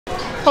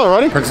Hello,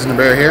 Roddy. Princess and the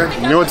Bear here.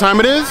 You know what time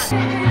it is?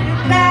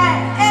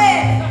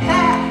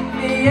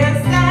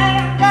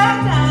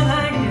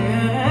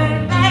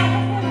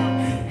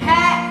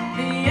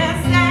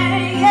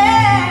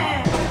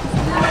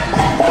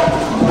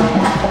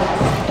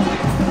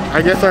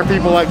 I guess our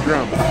people like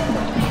drums.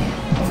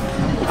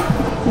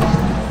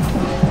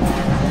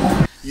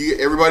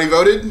 Everybody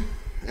voted,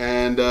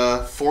 and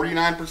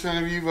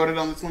 49% of you voted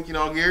on the Slinky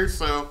Dog ears,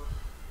 so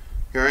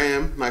here I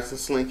am, nice and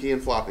slinky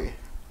and floppy.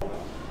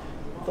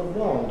 The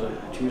wand,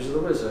 choose the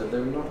wizard,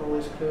 they're not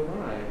always clear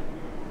by.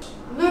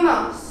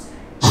 Lumos.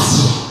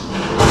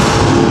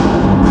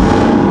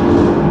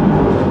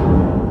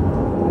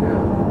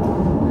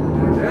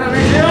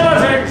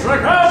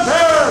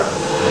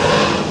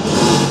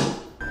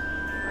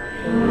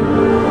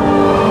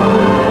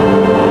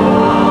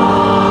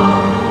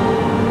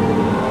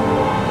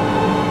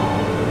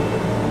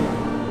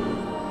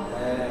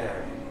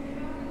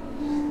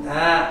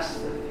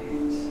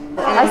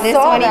 This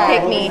one he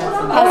picked me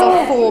has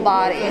a full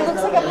body. It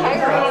looks like a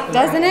pirate.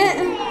 Doesn't it?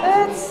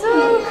 That's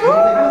so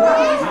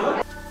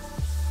cool.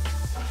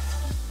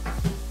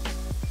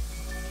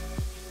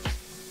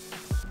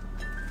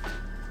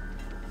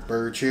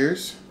 Burger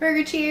cheers.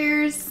 Burger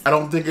cheers. I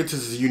don't think it's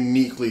as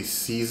uniquely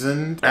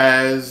seasoned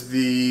as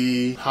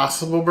the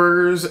Possible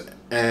Burgers,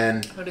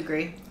 and Would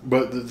agree.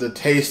 but the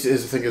taste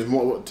is, I think, is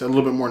more a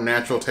little bit more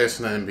natural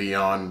tasting than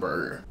Beyond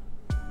Burger.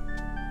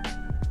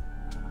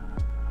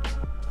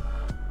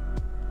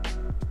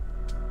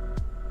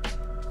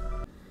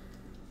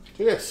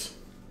 Yes,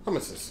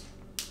 hummuses.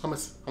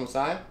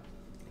 Homicide?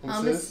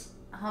 Hummus.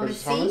 Or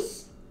just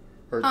hummus?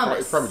 Or Hummus.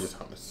 It's probably just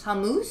hummus.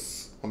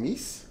 Hummus.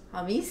 Hummus?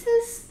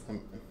 Hummuses?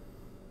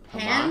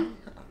 Ham?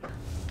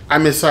 I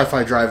miss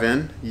Sci-Fi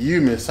Drive-In.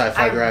 You miss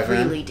Sci-Fi Drive-In.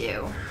 I really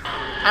do.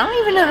 I don't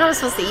even know how I'm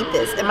supposed to eat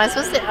this. Am I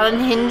supposed to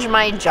unhinge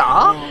my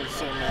jaw? Oh, it's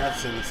so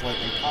massive. It's like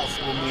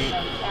Impossible meat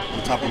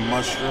on top of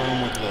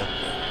mushroom with the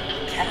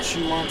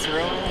cashew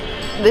mozzarella.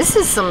 This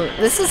is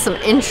some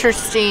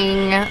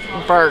interesting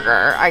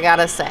burger, I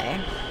gotta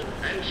say.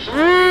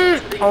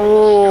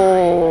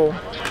 Oh,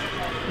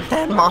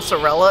 that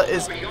mozzarella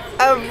is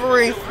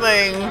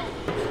everything.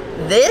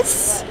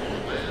 This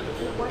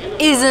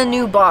is a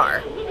new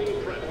bar.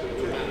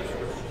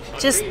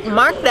 Just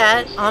mark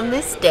that on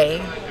this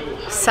day.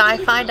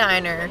 Sci-Fi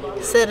Diner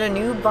set a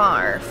new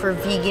bar for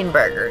vegan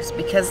burgers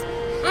because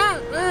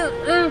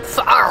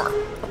far.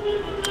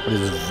 It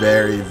is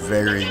very,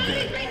 very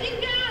good.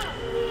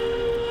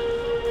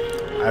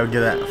 I would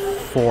give that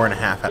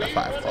 4.5 out of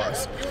 5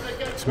 claws.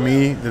 To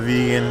me, the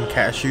vegan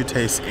cashew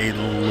tastes a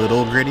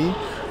little gritty,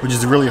 which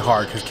is really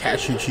hard because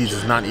cashew cheese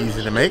is not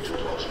easy to make.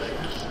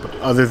 But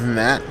other than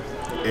that,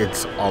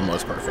 it's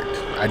almost perfect.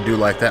 I do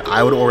like that.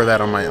 I would order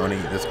that on my own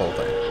and eat this whole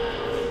thing.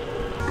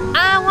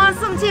 I want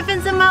some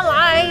Tiffins in my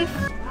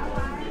life.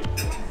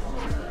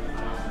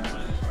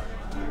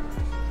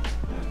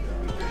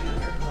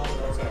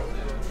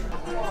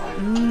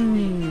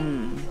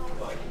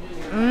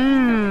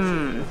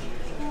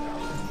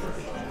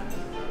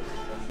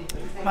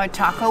 My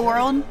taco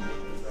world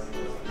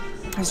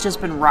has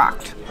just been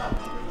rocked.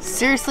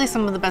 Seriously,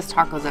 some of the best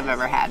tacos I've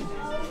ever had,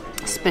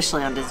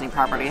 especially on Disney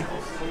property.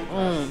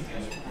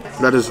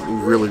 That is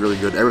really, really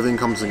good. Everything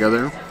comes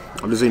together.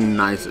 It is a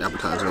nice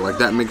appetizer. Like,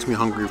 that makes me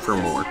hungry for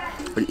more.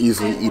 I could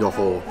easily eat a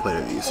whole plate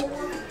of these.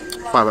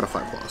 5 out of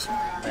 5 claws.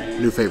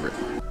 New favorite.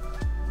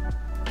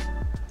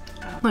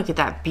 Look at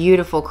that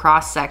beautiful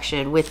cross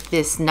section with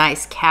this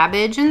nice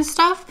cabbage and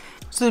stuff.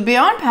 So the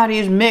Beyond Patty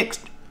is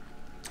mixed.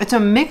 It's a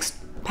mixed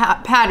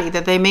patty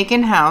that they make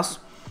in-house.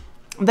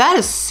 That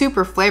is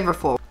super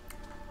flavorful.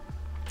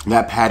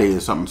 That patty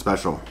is something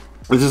special.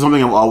 This is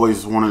something I've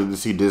always wanted to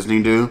see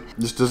Disney do.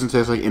 This doesn't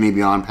taste like any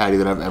Beyond Patty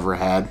that I've ever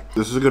had.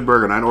 This is a good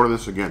burger and I'd order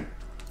this again.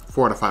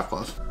 4 out of 5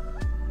 claws.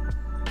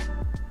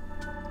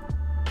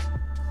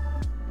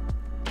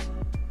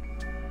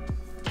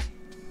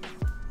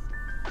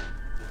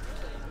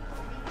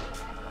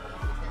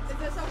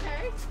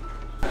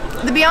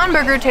 The Beyond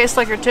Burger tastes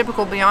like your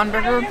typical Beyond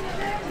Burger,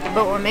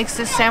 but what makes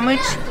this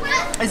sandwich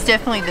is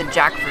definitely the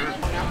jackfruit.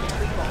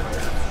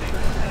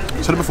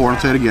 I said it before, I'll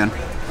say it again.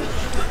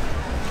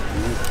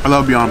 I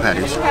love Beyond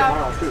Patties.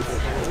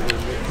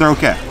 They're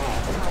okay,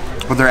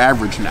 but they're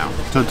average now.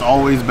 So it's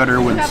always better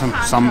when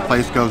some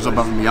place goes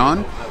above and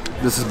beyond.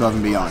 This is above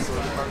and beyond.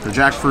 The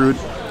jackfruit,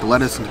 the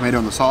lettuce and tomato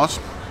and the sauce,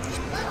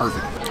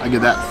 perfect. I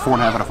give that 4.5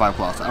 out of 5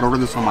 claws. I'd order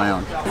this on my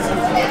own.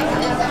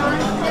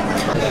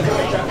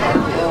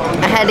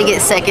 I had to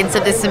get seconds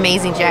of this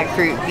amazing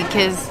jackfruit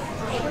because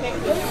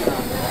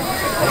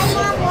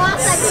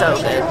it's so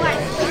good.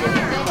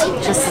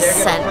 Just the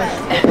scent.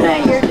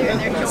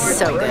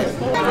 So good.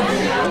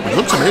 It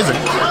looks amazing.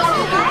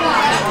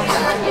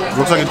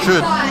 Looks like it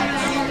should.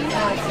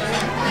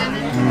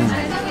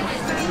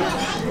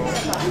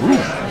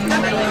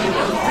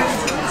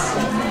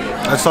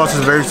 That sauce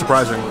is very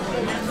surprising. I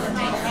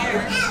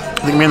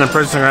think me and the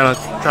person are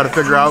gonna try to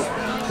figure out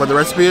what the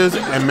recipe is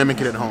and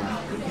mimic it at home.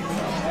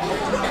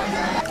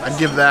 I'd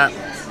give that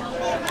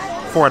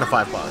 4 out of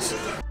 5 claws.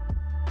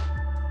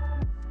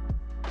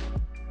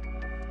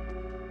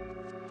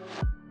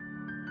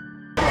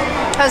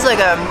 Has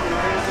like a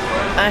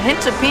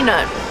hint of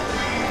peanut.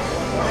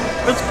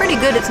 It's pretty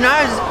good. It's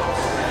not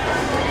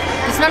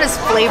as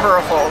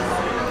flavorful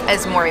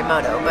as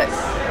Morimoto, but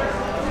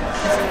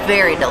it's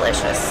very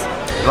delicious.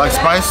 If you like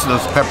spice,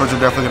 those peppers are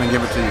definitely going to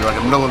give it to you. Like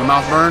a middle of the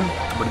mouth burn,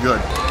 but good.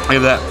 I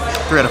give that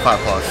 3 out of 5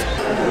 plus.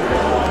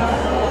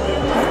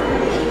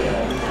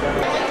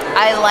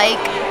 I like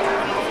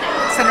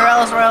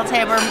Cinderella's Royal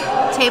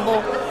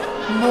Table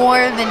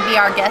more than Be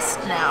Our Guest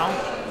now,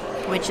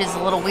 which is a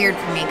little weird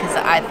for me because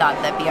I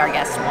thought that Be Our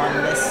Guest won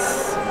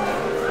this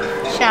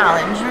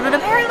challenge, but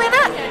apparently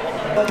not.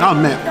 I'll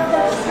admit,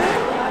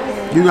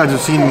 you guys have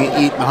seen me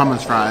eat the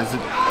hummus fries.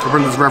 I've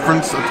heard this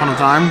reference a ton of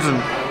times,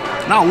 and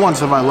not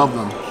once have I loved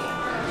them.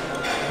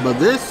 But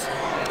this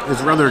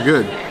is rather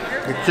good.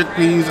 The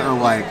chickpeas are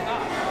like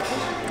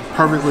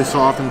perfectly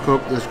soft and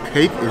cooked. This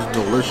cake is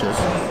delicious.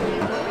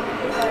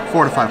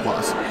 4 to 5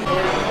 plus.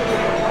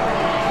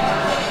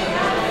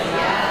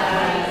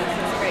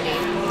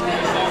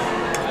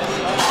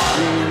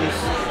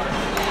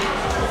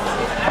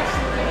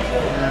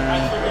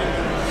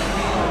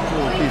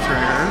 Little piece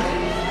right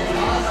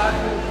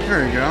here.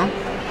 There you go.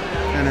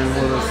 And then a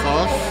little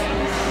sauce.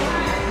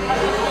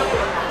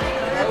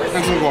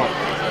 And some guac.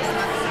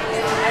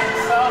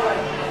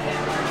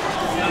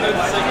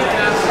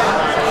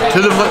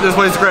 This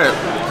place is great.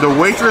 The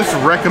waitress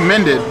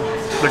recommended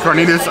the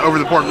carnitas over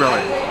the pork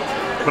belly,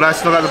 but I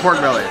still got the pork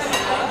belly.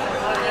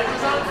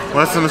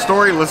 Listen to the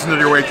story, listen to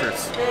your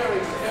waitress.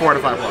 4 to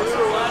 5 plus.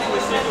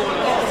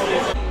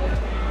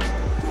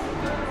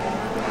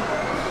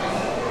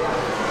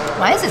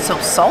 Why is it so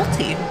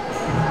salty?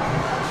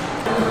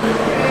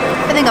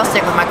 I think I'll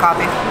stick with my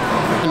coffee.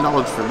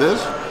 $10 for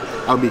this,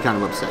 I would be kind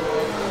of upset.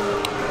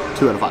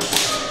 2 out of 5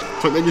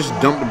 plus. So they just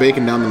dumped the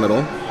bacon down the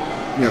middle.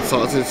 You know,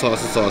 sausage, a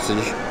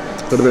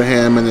little bit of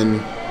ham, and then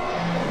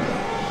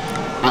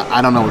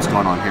I don't know what's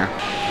going on here.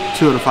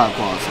 2 out of 5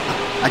 plus.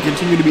 I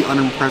continue to be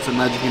unimpressed with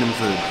Magic Kingdom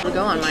food. We'll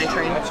go on my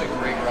train. That's a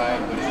great ride,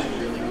 but it's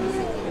really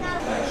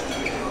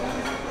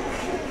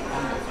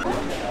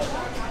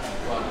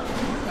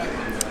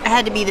I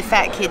had to be the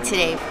fat kid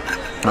today.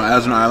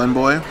 As an island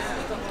boy,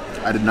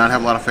 I did not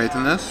have a lot of faith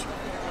in this,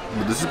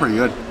 but this is pretty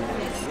good.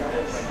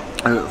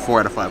 4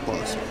 out of 5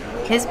 plus.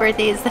 His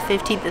birthday is the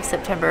 15th of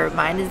September,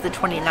 mine is the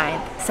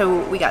 29th.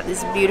 So we got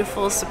this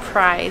beautiful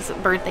surprise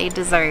birthday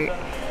dessert.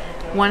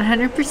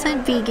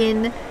 100%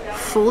 vegan,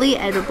 fully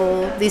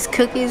edible. These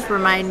cookies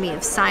remind me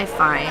of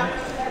sci-fi.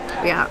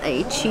 We got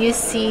a chia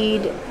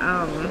seed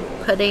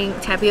pudding,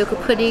 tapioca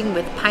pudding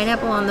with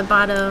pineapple on the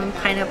bottom,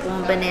 pineapple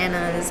and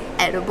bananas,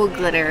 edible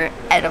glitter,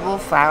 edible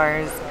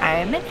flowers.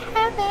 I'm in heaven.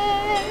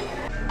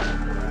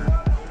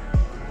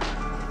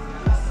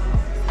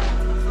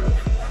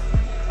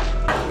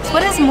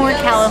 What is more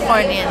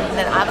Californian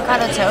than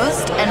avocado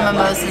toast and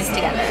mimosas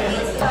together?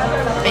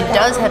 It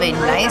does have a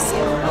nice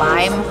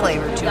lime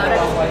flavor to it.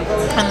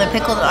 And the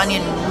pickled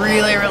onion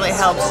really, really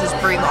helps just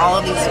bring all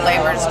of these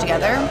flavors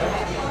together.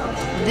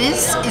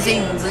 This is a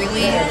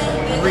really,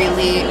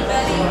 really,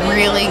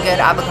 really good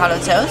avocado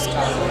toast.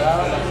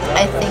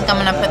 I think I'm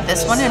gonna put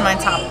this one in my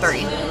top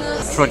 3.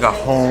 It's like a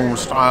home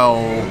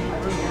style,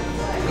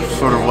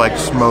 sort of like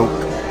smoke.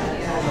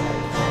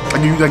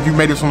 Like you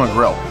made this on a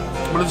grill.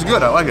 But it's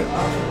good, I like it.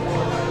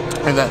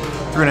 And that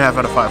 3.5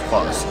 out of 5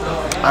 plus.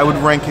 I would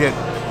rank it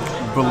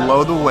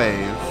below the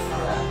wave,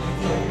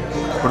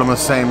 but on the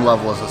same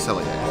level as the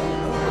Silly Day.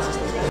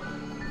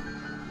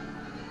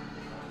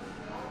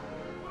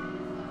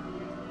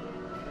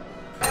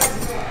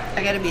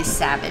 I gotta be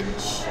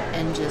savage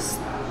and just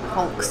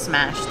Hulk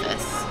smash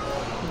this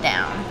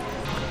down.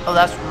 Oh,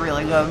 that's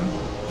really good.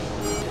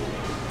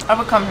 I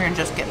would come here and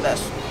just get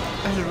this.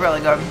 This is really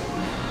good.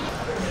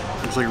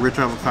 It's like rich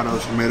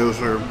avocados,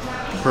 tomatoes are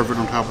perfect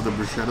on top of the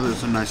bruschetta.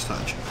 There's a nice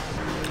touch.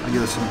 I give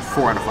this a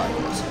 4 out of 5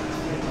 plus.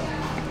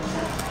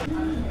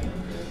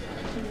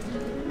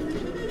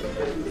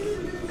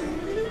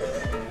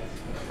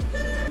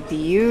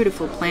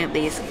 Beautiful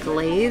plant-based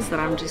glaze that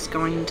I'm just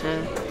going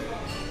to,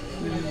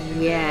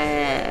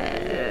 yes.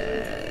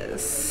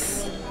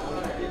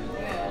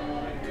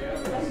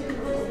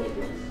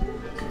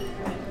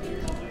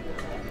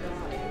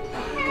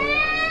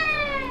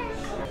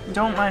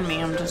 Don't mind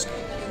me, I'm just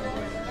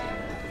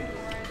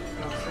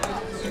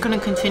gonna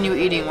continue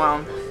eating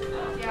while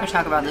I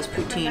talk about this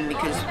poutine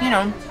because, you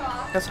know,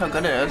 that's how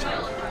good it is.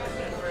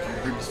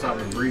 I need to stop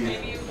and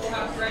breathe.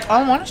 I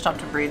don't want to stop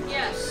to breathe.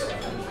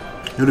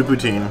 New to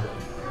poutine.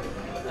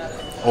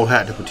 Old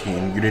hat to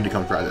poutine. You need to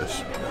come try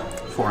this.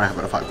 4.5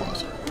 out of 5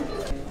 plus.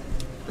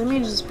 Let me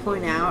just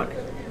point out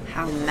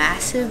how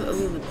massive of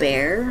a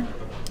bear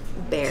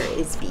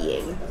is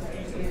being.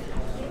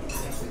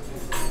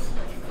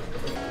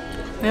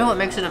 You know what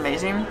makes it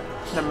amazing?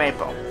 The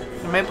maple.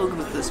 The maple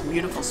with this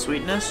beautiful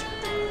sweetness.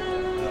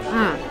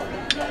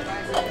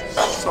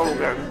 So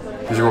good.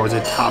 These are always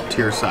a top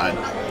tier side.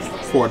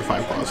 4 out of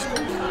 5 plus.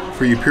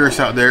 For you purists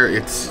out there,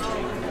 it's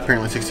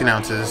apparently 16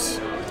 ounces.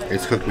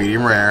 It's cooked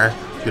medium rare.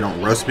 If you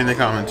don't roast me in the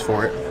comments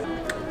for it.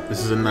 This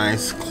is a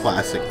nice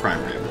classic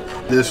prime rib.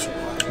 This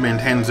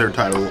maintains their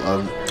title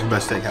of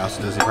best steakhouse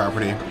at Disney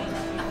property.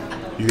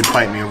 You can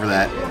fight me over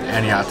that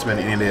any Yachtsman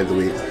any day of the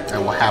week. I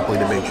will happily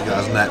debate you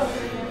guys on that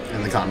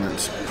in the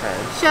comments.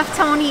 Chef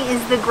Tony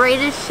is the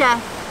greatest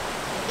chef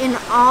in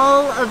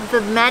all of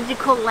the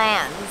magical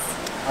lands.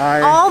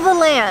 All the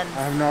lands.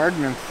 I have no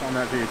arguments on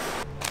that piece.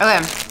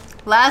 Okay,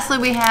 lastly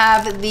we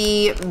have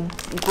the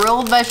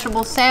grilled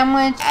vegetable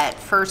sandwich. At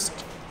first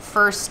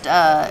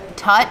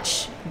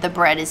touch, the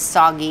bread is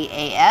soggy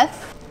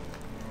AF.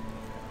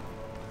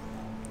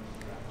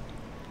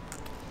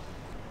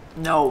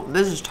 No,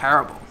 this is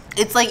terrible.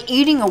 It's like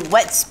eating a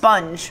wet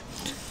sponge.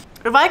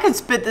 If I could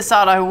spit this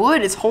out, I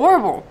would. It's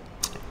horrible.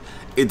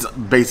 It's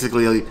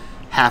basically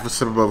half a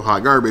sip above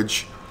hot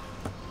garbage.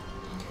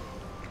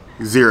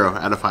 0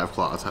 out of 5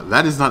 claws.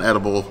 That is not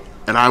edible,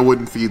 and I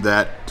wouldn't feed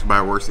that to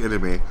my worst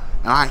enemy.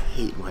 And I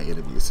hate my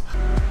enemies.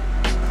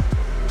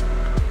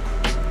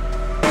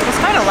 It's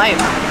kind of light in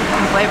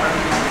flavor.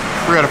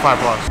 3 out of 5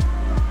 claws.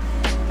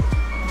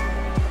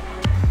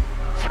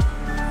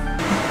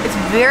 It's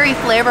very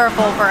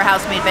flavorful for a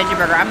house-made veggie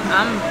burger.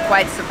 I'm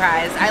quite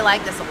surprised. I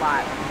like this a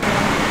lot.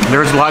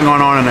 There's a lot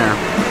going on in there.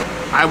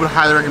 I would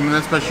highly recommend it,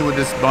 especially with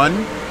this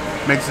bun.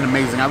 Makes it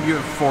amazing. I would give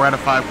it 4 out of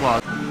 5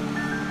 claws.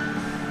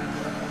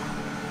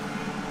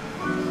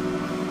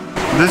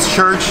 This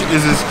church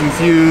is as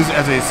confused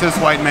as a cis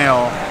white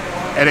male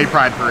at a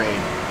pride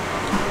parade.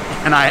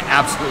 And I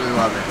absolutely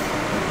love it.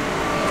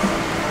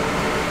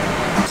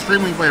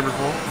 Extremely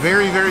flavorful.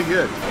 Very, very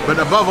good. But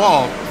above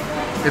all,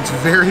 it's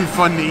very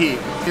fun to eat.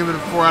 Give it a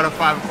 4 out of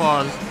 5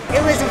 claws.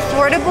 It was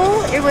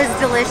affordable, it was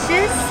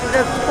delicious,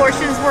 the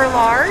portions were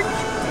large.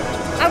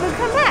 I would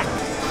come back.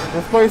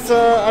 This place,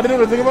 I didn't know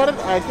what to think about it.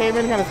 I came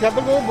in kind of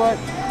skeptical, but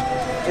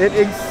it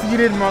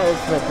exceeded my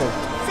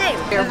expectations. Same.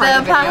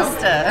 The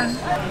pasta.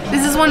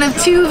 This is one of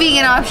 2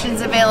 vegan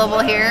options available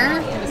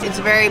here. It's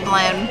very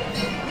bland.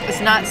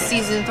 It's not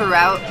seasoned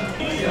throughout.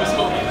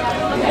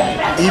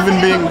 Even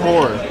being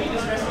poor,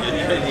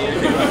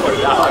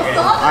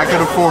 I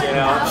could afford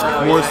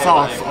more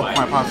sauce on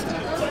my pasta.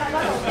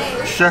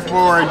 Chef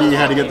ID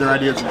had to get their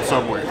ideas from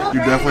Subway. You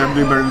definitely have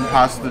to do better than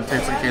pasta that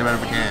tastes like it came out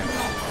of a can.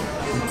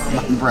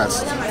 I'm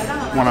impressed.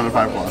 1 out of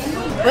 5 claws.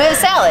 With a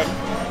salad.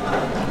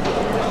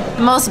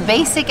 The most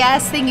basic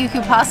ass thing you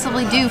could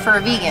possibly do for a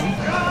vegan.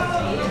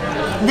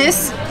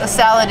 This, a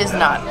salad is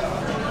not.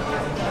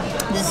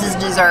 This is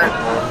dessert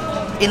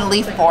in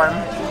leaf form.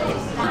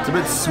 It's a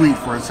bit sweet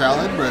for a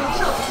salad, but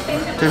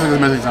it tastes like it's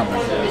missing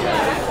something.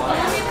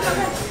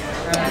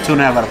 2.5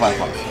 out of 5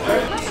 claws.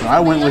 So I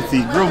went with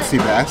the grilled sea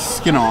bass,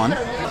 skin on.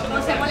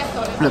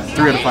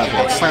 3 out of 5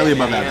 claws, slightly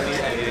above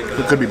average.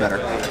 It could be better.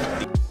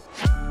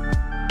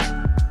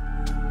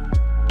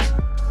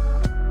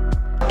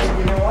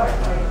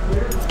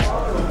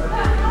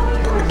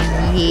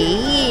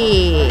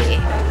 Yeah.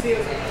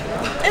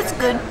 It's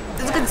good.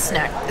 It's a good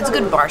snack. It's a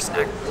good bar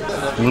snack.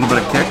 A little bit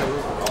of kick.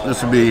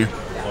 This would be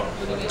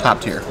top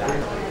tier.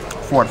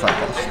 4 out of 5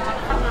 claws.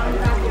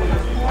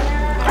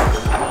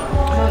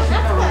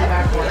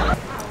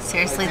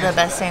 Seriously, the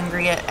best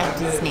sangria at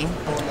Disney.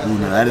 Ooh,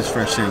 no, that is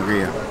fresh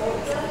sangria.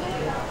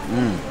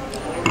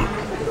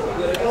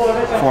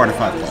 4 out of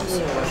 5 claws.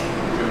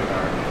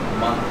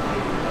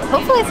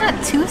 Hopefully it's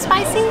not too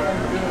spicy.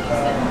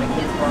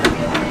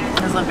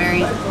 There's a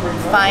very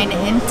fine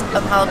hint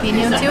of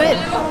jalapeno to it.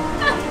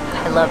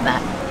 I love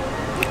that.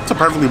 It's a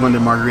perfectly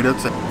blended margarita.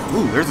 It's like,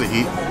 ooh, there's a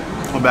heat.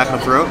 On the back of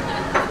the throat.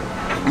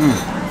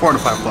 4 out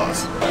of 5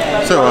 claws.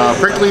 So,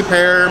 prickly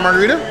pear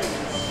margarita.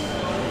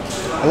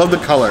 I love the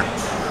color.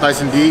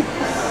 Nice and deep.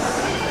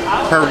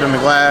 Perfect in the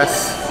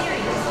glass.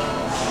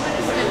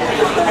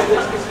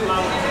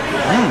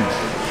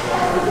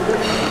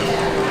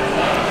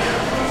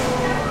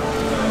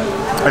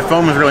 The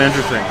foam is really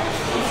interesting.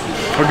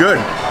 But good.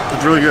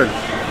 It's really good.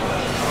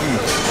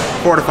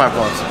 4 out of 5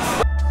 claws.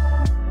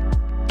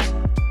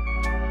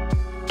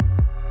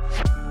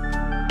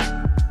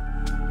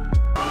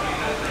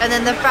 And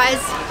then the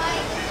fries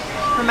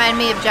remind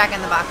me of Jack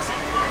in the Box.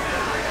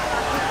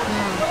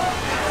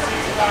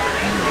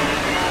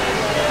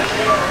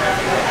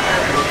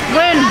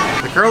 Win!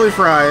 The curly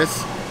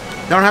fries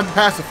don't have to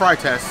pass the fry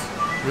test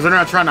because they're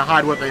not trying to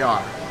hide what they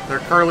are. They're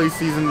curly,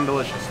 seasoned, and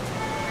delicious.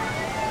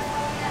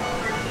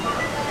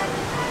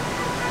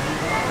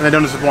 And they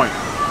don't disappoint.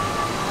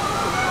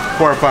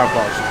 4 out of 5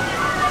 claws.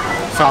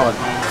 Solid.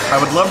 I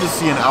would love to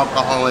see an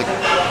alcoholic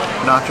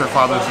Not Your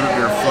Father's Root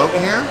Beer float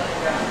here.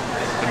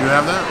 I do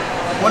have that.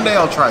 One day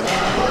I'll try that.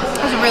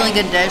 It's a really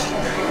good dish.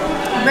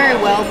 Very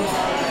well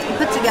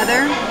put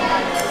together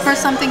for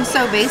something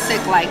so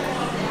basic like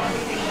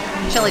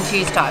chili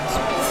cheese tots.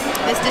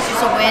 This dish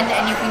is a win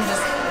and you can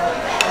just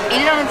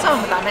eat it on its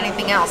own without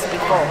anything else and be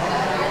full.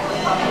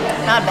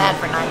 Not bad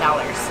for $9.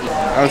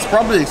 I was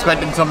probably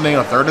expecting something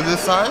a third of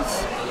this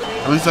size.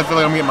 At least I feel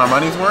like I'm getting my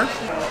money's worth.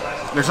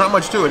 There's not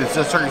much to it, it's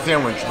just a turkey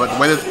sandwich, but the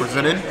way that it's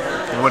presented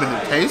and what it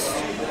tastes,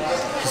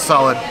 it's a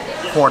solid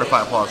 4 out of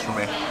 5 claws for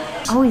me.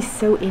 always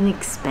so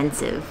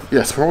inexpensive.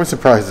 Yes, we're always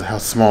surprised at how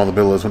small the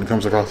bill is when it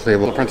comes across the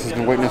table. The princess has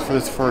been waiting for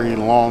this for a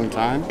long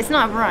time. It's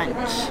not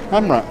brunch,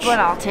 Not brunch. but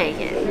I'll take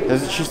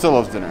it. She still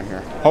loves dinner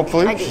here.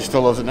 Hopefully, she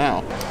still loves it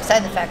now.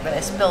 Besides the fact that I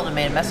spilled and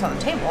made a mess on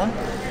the table,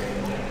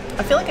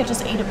 I feel like I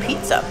just ate a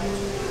pizza.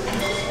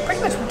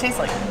 Pretty much what it tastes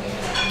like.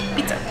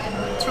 Pizza.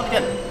 It's really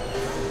good.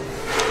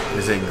 It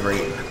is a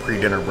great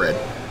pre-dinner bread.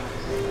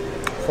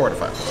 4 out of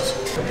 5 plus.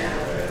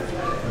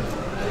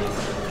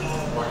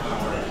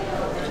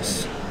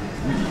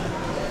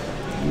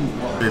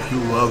 If you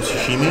love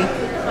sashimi,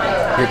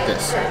 get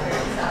this.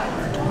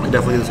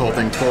 Definitely this whole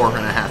thing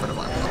 4.5 out of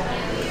 5.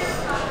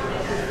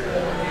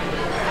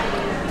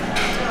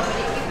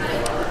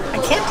 I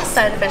can't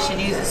decide if I should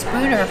use a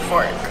spoon or a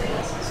fork.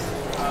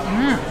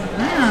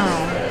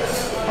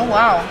 Oh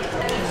wow.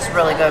 This is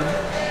really good.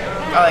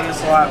 I like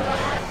this a lot.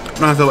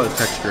 I feel like the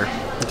texture.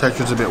 The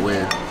texture's a bit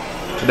weird.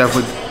 It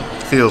definitely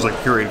feels like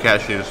pureed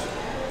cashews.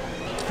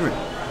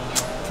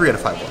 3 out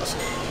of 5 plus.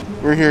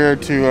 We're here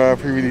to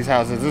preview these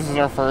houses. This is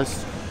our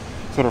first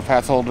sort of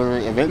pass holder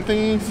event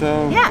thingy,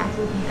 so Yeah.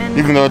 And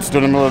even though it's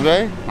still in the middle of the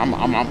day, I'm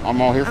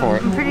all here for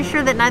it. I'm pretty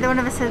sure that neither one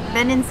of us has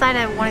been inside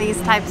of one of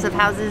these types of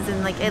houses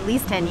in like at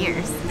least 10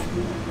 years.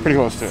 Pretty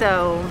close to it.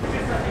 So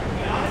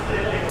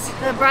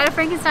the Bride of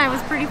Frankenstein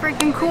was pretty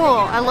freaking cool.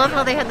 I love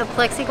how they had the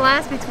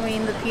plexiglass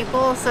between the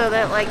people so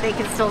that like they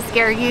could still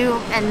scare you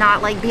and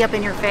not like be up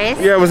in your face.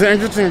 Yeah, it was an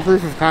interesting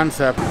proof of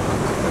concept.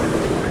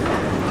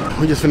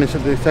 We just finished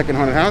up the second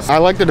haunted house. I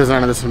like the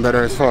design of this one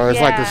better as far as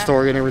like the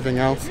story and everything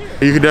else.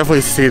 You could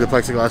definitely see the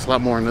plexiglass a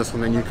lot more in this one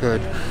than you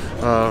could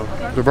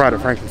the Bride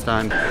of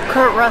Frankenstein.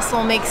 Kurt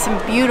Russell makes some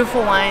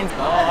beautiful wines.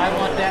 Oh, I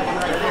want that one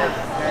right here.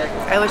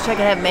 I wish I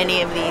could have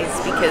many of these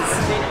because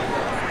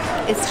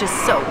it's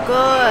just so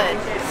good.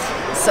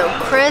 It's so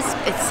crisp,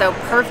 it's so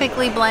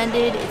perfectly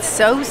blended, it's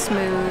so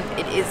smooth.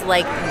 It is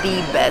like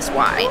the best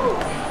wine.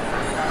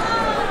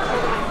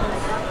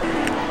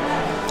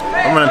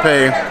 I'm gonna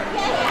pay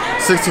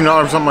 $16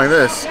 for something like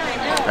this.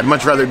 I'd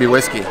much rather it be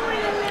whiskey.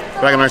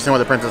 But I can understand why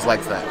the princess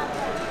likes that.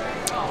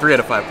 3 out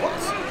of 5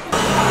 plus.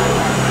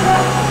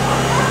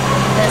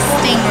 The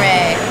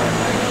Stingray.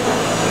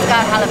 It's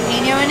got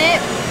jalapeno in it,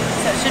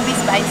 so it should be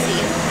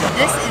spicy.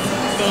 This is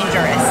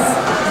dangerous.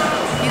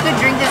 You could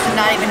drink this and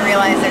not even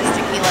realize there's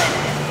tequila in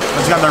it.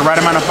 It's got the right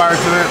amount of fire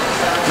to it.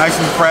 Nice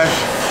and fresh.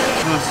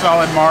 With a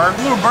solid marg.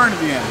 A little burn at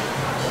the end.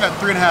 It's got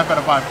 3.5 out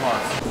of 5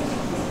 plus.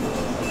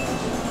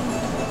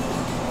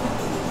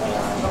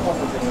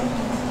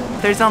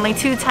 There's only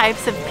 2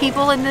 types of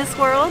people in this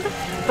world.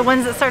 The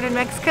ones that start in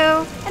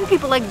Mexico and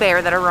people like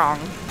Bear that are wrong.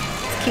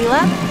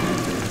 Tequila.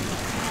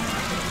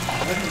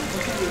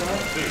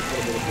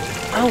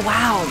 Oh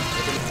wow.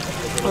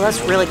 Well, that's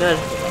really good.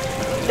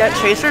 That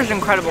chaser is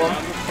incredible.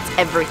 It's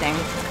everything.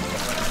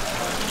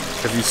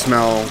 If you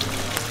smell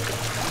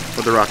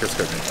what the rock is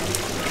cooking.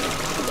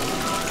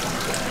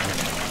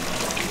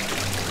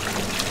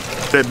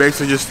 It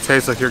basically just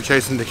tastes like you're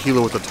chasing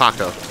tequila with a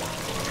taco.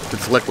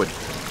 It's liquid.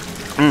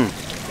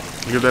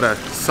 Give that a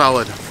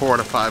solid 4 out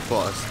of 5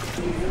 plus.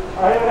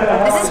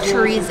 This is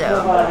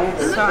chorizo.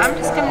 So I'm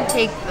just gonna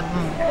take the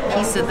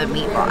piece of the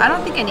meatball. I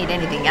don't think I need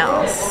anything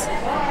else.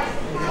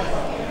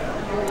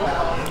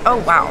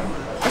 Oh wow.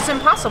 It's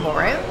impossible,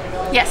 right?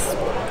 Yes.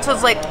 So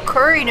it's like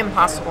curried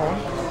impossible.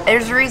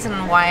 There's a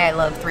reason why I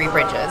love Three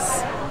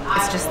Bridges.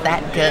 It's just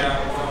that good.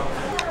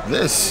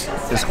 This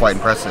is quite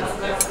impressive.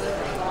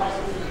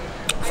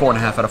 4.5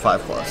 out of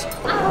 5 plus.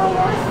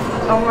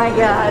 Oh my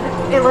god.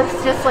 It looks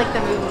just like the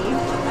movie.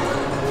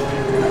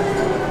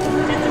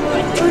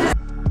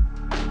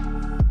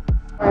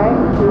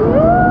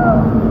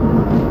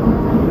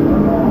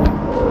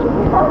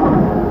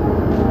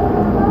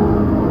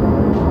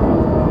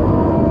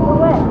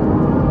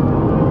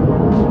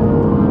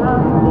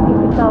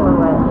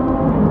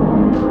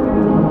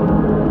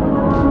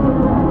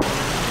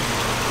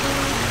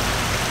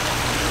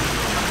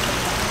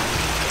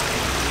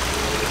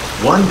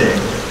 One day,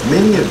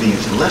 many of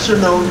these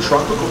lesser-known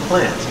tropical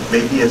plants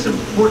may be as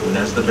important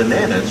as the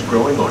bananas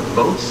growing on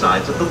both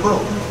sides of the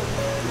boat.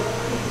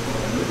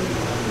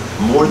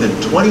 More than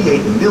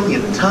 28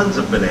 million tons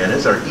of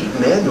bananas are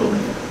eaten annually,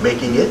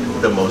 making it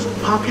the most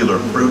popular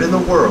fruit in the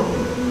world.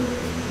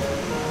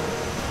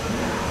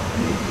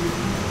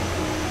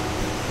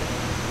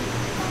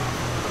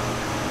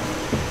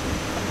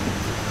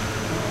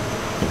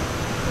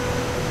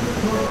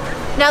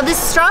 Now this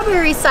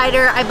strawberry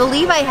cider, I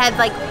believe I had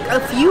like a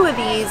few of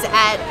these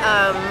at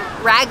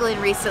Raglan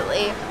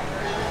recently.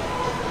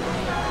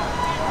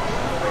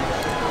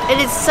 It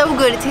is so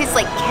good, it tastes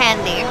like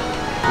candy.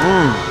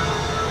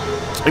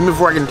 Even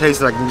before I can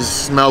taste it, I can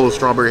just smell the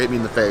strawberry hit me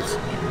in the face.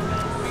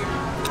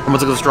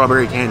 Almost like a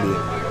strawberry candy.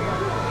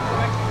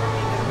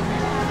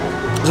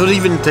 So it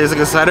even tastes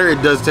like a cider.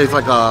 It does taste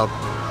like those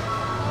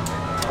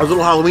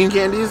little Halloween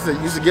candies that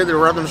you used to get that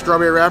were wrapped in a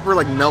strawberry wrapper,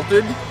 like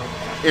melted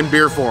in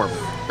beer form.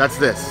 That's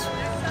this.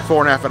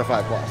 4.5 out of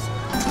 5 plus.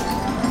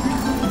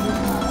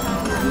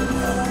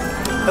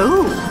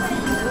 Ooh.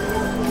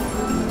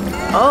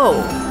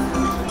 Oh.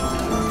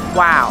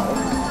 Wow.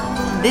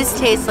 This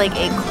tastes like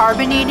a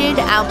carbonated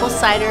apple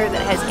cider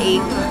that has a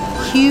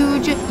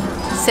huge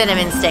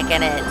cinnamon stick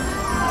in it.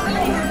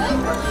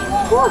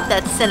 Woo,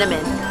 that's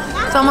cinnamon.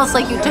 It's almost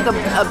like you took a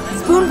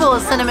spoonful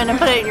of cinnamon and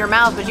put it in your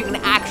mouth, but you can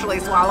actually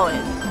swallow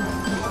it.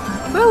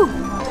 Woo!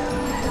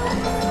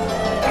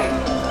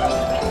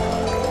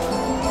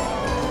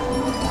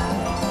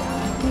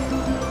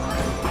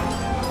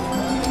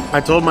 I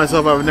told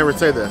myself I would never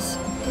say this.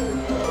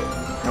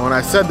 And when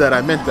I said that,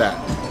 I meant that.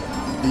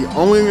 The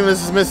only thing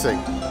this is missing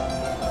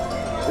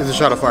is a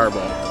shot of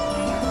Fireball.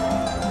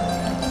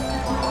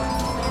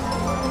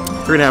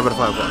 3.5 out of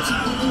 5 plus.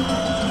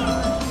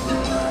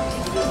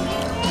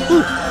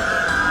 Woo.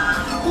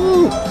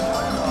 Woo.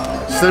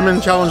 Cinnamon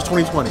Challenge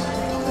 2020.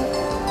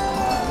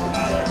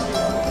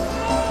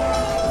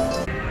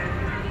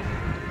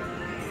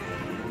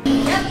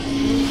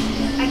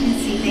 I can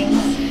see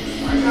things.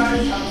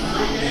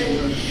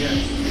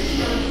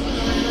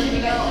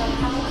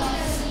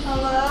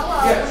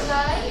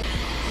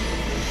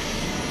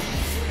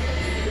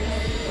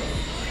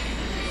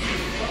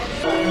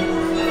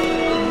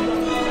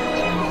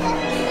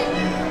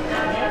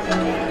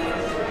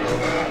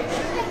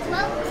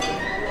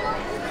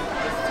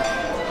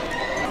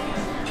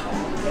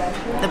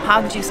 The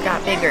pog juice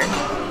got bigger.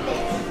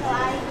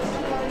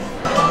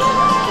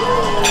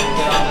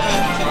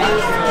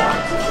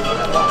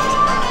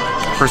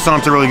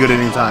 Croissants are really good at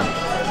any time.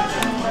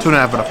 2.5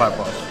 out of 5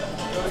 plus.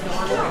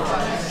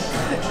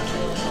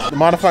 The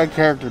modified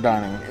character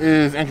dining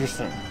is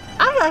interesting.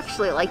 I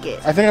actually like it.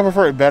 I think I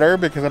prefer it better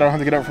because I don't have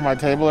to get up from my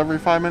table every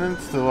 5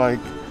 minutes to like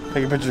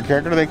take a picture of the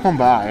character. They come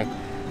by.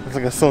 It's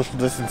like a social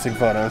distancing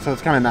photo, so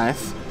it's kind of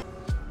nice.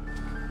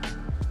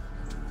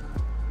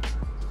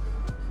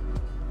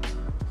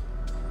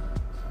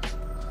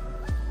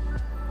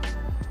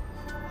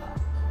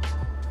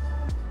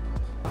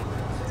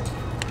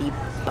 The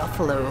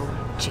buffalo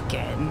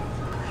chicken.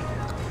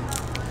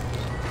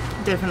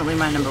 Definitely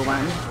my number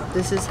one.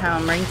 This is how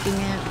I'm ranking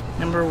it.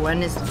 Number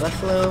one is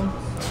buffalo,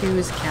 2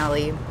 is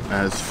Cali.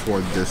 As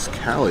for this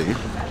Cali,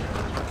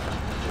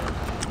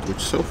 which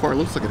so far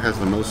looks like it has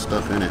the most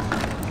stuff in it.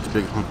 It's a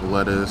big hunk of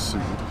lettuce,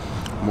 and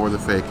more of the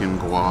bacon,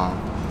 guac,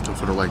 some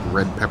sort of like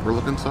red pepper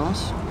looking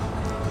sauce.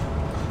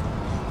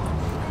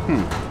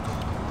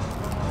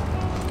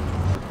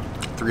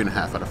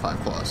 3.5 out of 5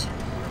 claws.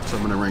 So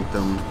I'm gonna rank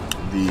them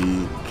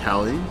the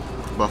Cali,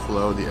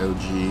 buffalo, the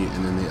OG,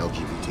 and then the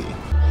LGBT.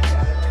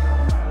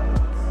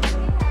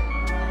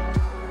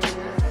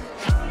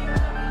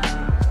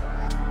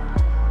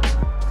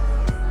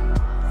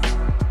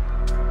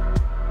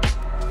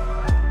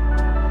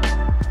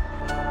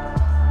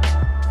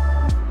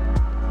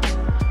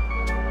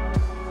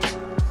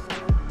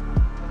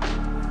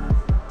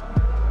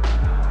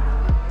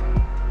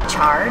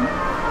 Charred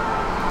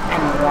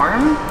and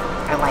warm.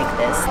 I like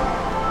this.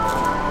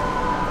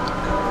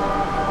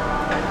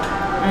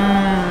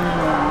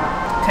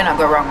 Cannot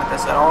go wrong with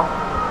this at all.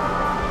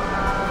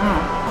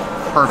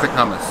 Perfect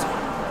hummus.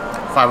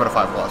 5 out of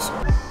 5 plus.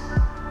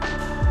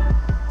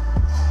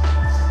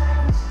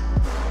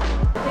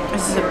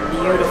 This is a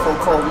beautiful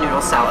cold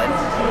noodle salad.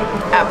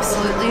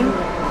 Absolutely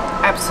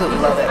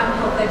love it.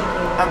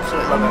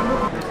 Absolutely love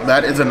it.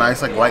 That is a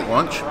nice like light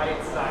lunch.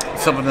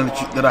 Something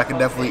that I could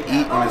definitely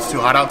eat when it's too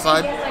hot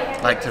outside,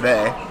 like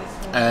today.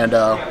 And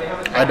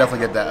I definitely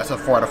get that. That's a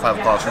 4 out of 5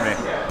 claws for me.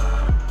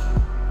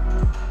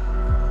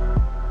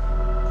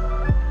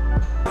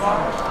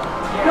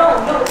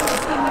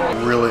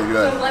 Really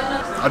good.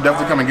 I'd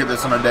definitely come and get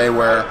this on a day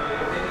where,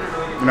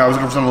 you know, I was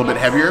looking for something a little bit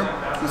heavier.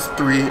 It's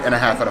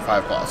 3.5 out of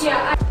 5 claws.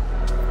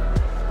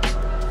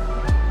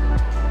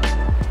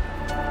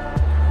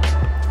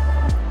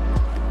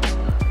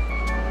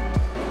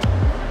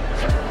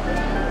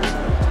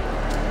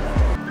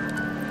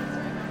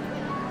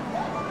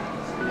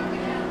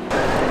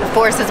 The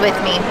force is with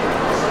me.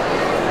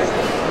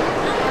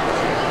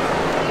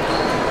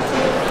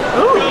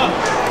 Ooh.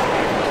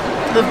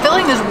 The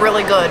filling is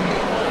really good.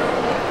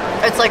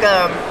 It's like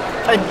a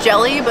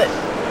jelly, but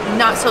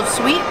not so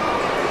sweet,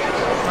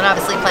 and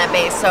obviously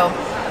plant-based. So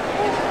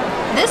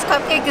this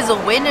cupcake is a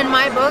win in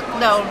my book,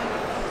 though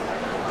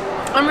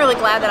I'm really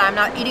glad that I'm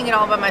not eating it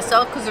all by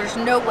myself because there's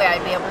no way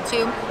I'd be able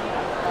to.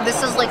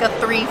 This is like a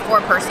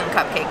 3-4 person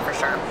cupcake for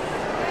sure.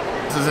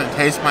 This doesn't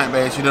taste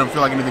plant-based. You don't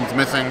feel like anything's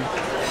missing.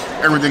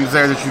 Everything's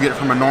there that you get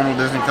from a normal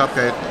Disney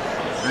cupcake.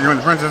 You're going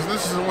to Princess,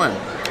 this is a win.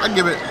 I'd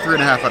give it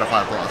 3.5 out of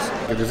 5 plus.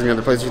 If there's any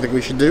other places you think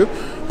we should do, you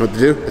know what to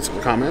do, hit some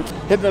comments.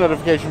 Hit the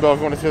notification bell if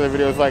you want to see other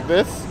videos like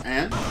this.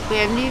 And We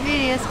have new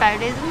videos 5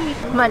 days a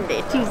week.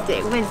 Monday,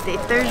 Tuesday, Wednesday,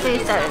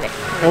 Thursday,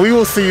 Saturday. we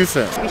will see you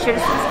soon. Be sure to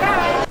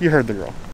subscribe. You heard the girl.